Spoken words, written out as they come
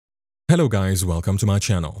Hello guys, welcome to my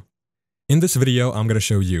channel. In this video, I'm going to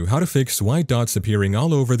show you how to fix white dots appearing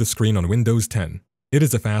all over the screen on Windows 10. It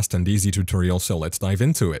is a fast and easy tutorial, so let's dive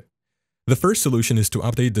into it. The first solution is to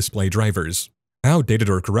update display drivers. Outdated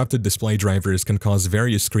or corrupted display drivers can cause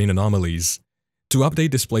various screen anomalies. To update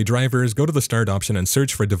display drivers, go to the Start option and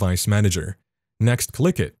search for Device Manager. Next,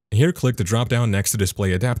 click it. Here, click the drop-down next to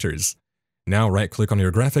Display Adapters. Now right-click on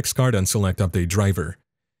your graphics card and select Update Driver.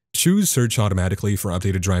 Choose Search automatically for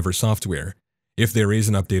updated driver software. If there is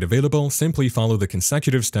an update available, simply follow the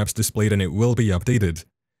consecutive steps displayed and it will be updated.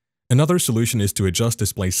 Another solution is to adjust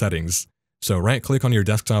display settings. So right-click on your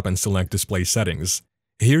desktop and select Display Settings.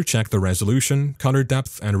 Here, check the resolution, color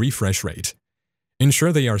depth, and refresh rate.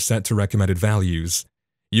 Ensure they are set to recommended values.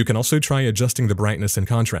 You can also try adjusting the brightness and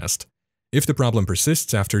contrast. If the problem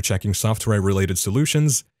persists after checking software-related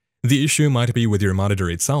solutions, the issue might be with your monitor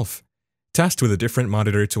itself. Test with a different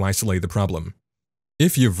monitor to isolate the problem.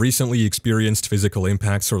 If you've recently experienced physical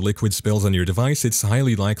impacts or liquid spills on your device, it's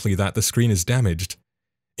highly likely that the screen is damaged.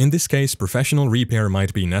 In this case, professional repair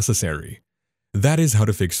might be necessary. That is how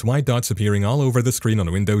to fix white dots appearing all over the screen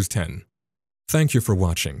on Windows 10. Thank you for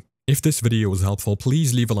watching. If this video was helpful,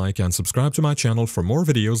 please leave a like and subscribe to my channel for more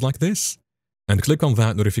videos like this. And click on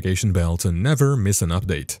that notification bell to never miss an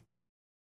update.